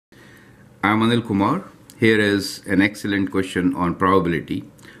I'm Anil Kumar. Here is an excellent question on probability,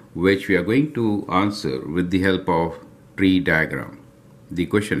 which we are going to answer with the help of tree diagram. The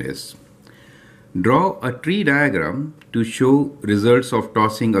question is, draw a tree diagram to show results of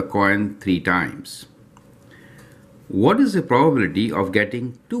tossing a coin 3 times. What is the probability of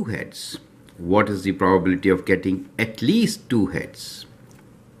getting 2 heads? What is the probability of getting at least 2 heads?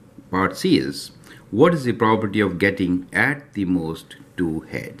 Part C is, what is the probability of getting at the most 2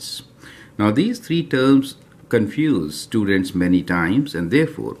 heads? Now these 3 terms confuse students many times, and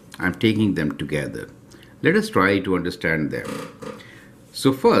therefore I'm taking them together. Let us try to understand them.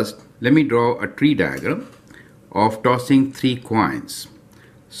 So first, let me draw a tree diagram of tossing 3 coins.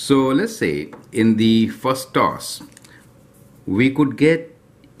 So let's say in the first toss, we could get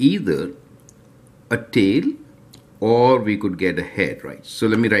either a tail or we could get a head, right? So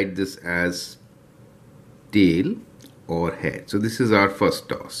let me write this as tail or head. So this is our first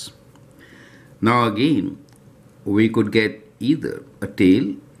toss. Now again, we could get either a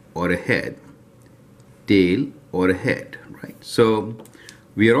tail or a head, tail or a head, right? So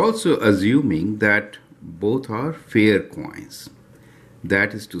we are also assuming that both are fair coins.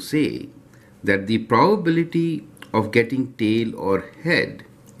 That is to say that the probability of getting tail or head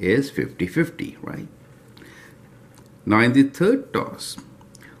is 50-50, right? Now in the third toss,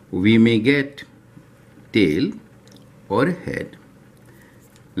 we may get tail or a head.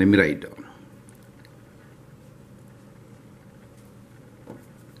 Let me write down.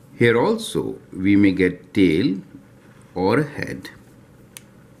 Here also we may get tail or a head.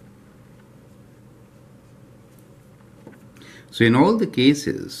 So in all the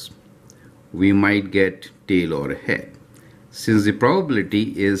cases, we might get tail or a head, since the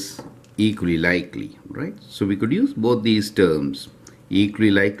probability is equally likely, right? So we could use both these terms,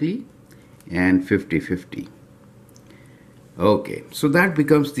 equally likely and 50-50. Okay, so that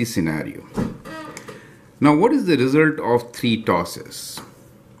becomes the scenario. Now what is the result of 3 tosses?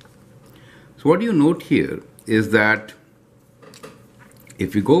 So what you note here is that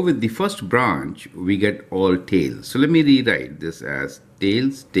if we go with the first branch, we get all tails. So let me rewrite this as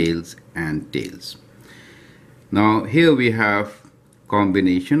tails, tails and tails. Now here we have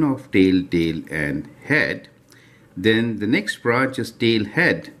combination of tail, tail and head. Then the next branch is tail,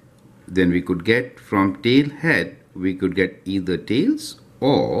 head. Then we could get from tail, head, we could get either tails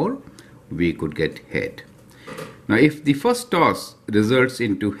or we could get head. Now if the first toss results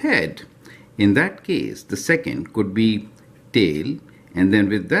into head, in that case the second could be tail, and then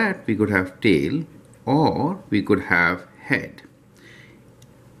with that we could have tail or we could have head.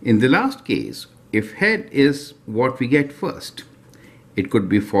 In the last case, if head is what we get first, it could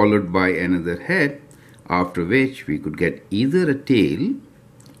be followed by another head, after which we could get either a tail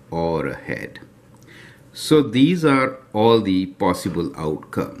or a head. So these are all the possible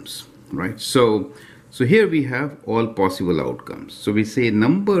outcomes, right? So here we have all possible outcomes. So we say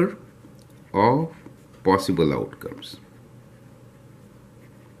number of possible outcomes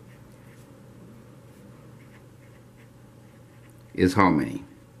is how many?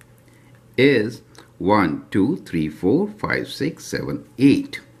 Is 1, 2, 3, 4, 5, 6, 7,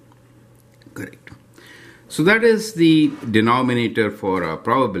 8. Correct. So that is the denominator for our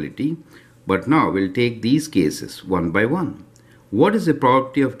probability. But now we'll take these cases one by one. What is the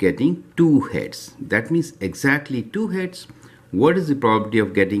probability of getting 2 heads? That means exactly 2 heads. What is the probability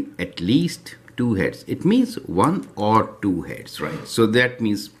of getting at least 2 heads? It means 1 or 2 heads, right? So that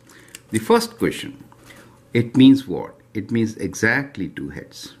means the first question, it means what? It means exactly 2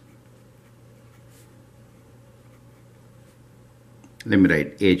 heads. Let me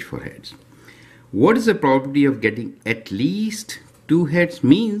write H for heads. What is the probability of getting at least 2 heads?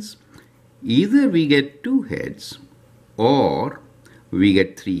 Means either we get 2 heads or we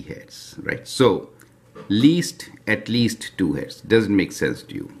get 3 heads, right? So at least 2 heads. Doesn't make sense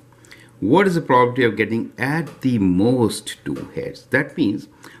to you. What is the probability of getting at the most 2 heads? That means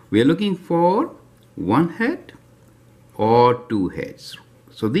we are looking for 1 head or 2 heads.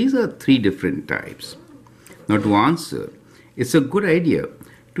 So these are 3 different types. Now to answer, it's a good idea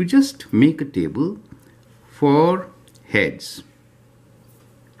to just make a table for heads.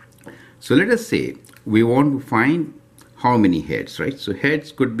 So let us say we want to find how many heads, right? So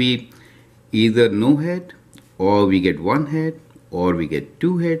heads could be either no head, or we get 1 head, or we get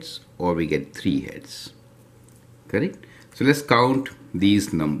 2 heads, or we get 3 heads. Correct? So let's count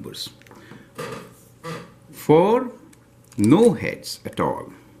these numbers. For no heads at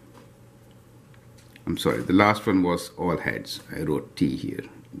all, I'm sorry, the last one was all heads. I wrote T here.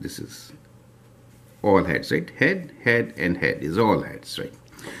 This is all heads, right? Head, head and head is all heads, right?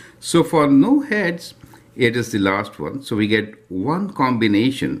 So for no heads, it is the last one. So we get one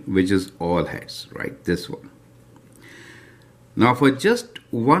combination which is all heads, right? This one. Now for just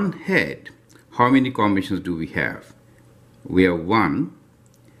one head, how many combinations do we have? We have 1,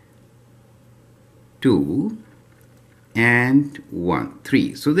 2, and 1,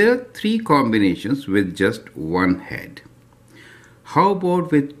 3. So there are 3 combinations with just one head. How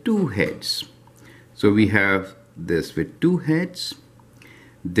about with 2 heads? So we have this with 2 heads,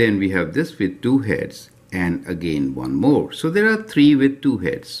 then we have this with 2 heads, and again one more. So there are 3 with 2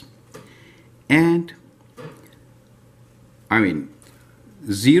 heads. And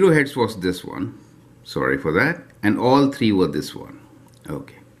 0 heads was this one, sorry for that, and all 3 were this one.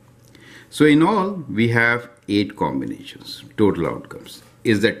 Okay. So in all, we have 8 combinations, total outcomes.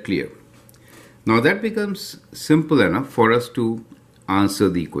 Is that clear? Now that becomes simple enough for us to answer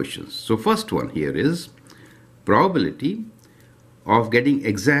the questions. So first one here is probability of getting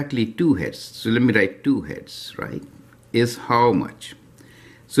exactly 2 heads. So let me write 2 heads, right? Is how much?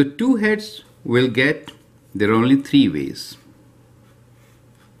 So 2 heads will get, there are only 3 ways.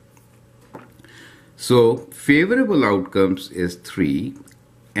 So favorable outcomes is 3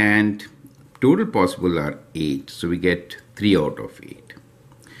 and total possible are 8. So we get 3 out of 8.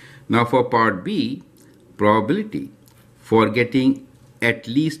 Now for part B, probability for getting at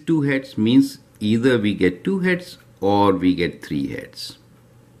least 2 heads means either we get 2 heads or we get 3 heads.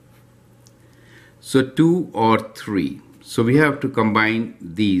 So 2 or 3. So we have to combine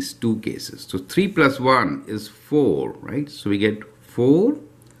these 2 cases. So 3 plus 1 is 4, right? So we get 4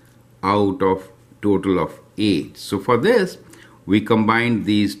 out of total of 8. So for this, we combine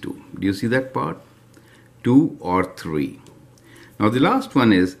these 2. Do you see that part? 2 or 3. Now the last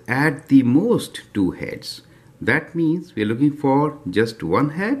one is at the most 2 heads. That means we are looking for just 1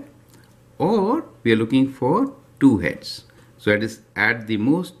 head or we are looking for 2 heads. So that is at the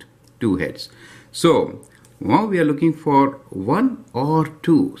most 2 heads. So now we are looking for 1 or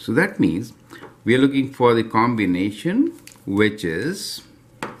 2. So that means we are looking for the combination which is,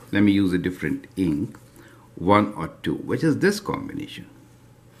 let me use a different ink, 1 or 2, which is this combination.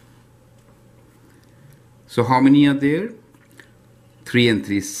 So how many are there? 3 and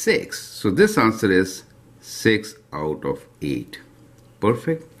 3, 6. So this answer is 6 out of 8.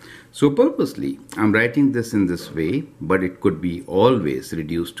 Perfect. So purposely, I'm writing this in this way, but it could be always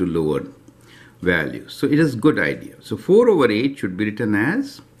reduced to lower values. So it is a good idea. So 4 over 8 should be written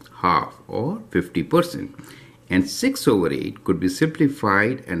as half or 50%. And 6 over 8 could be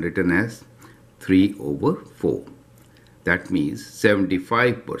simplified and written as 3 over 4. That means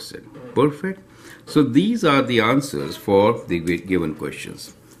 75%. Perfect. So these are the answers for the given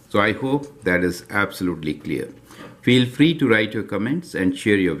questions. So I hope that is absolutely clear. Feel free to write your comments and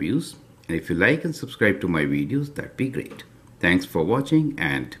share your views. And if you like and subscribe to my videos, that'd be great. Thanks for watching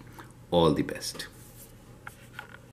and all the best.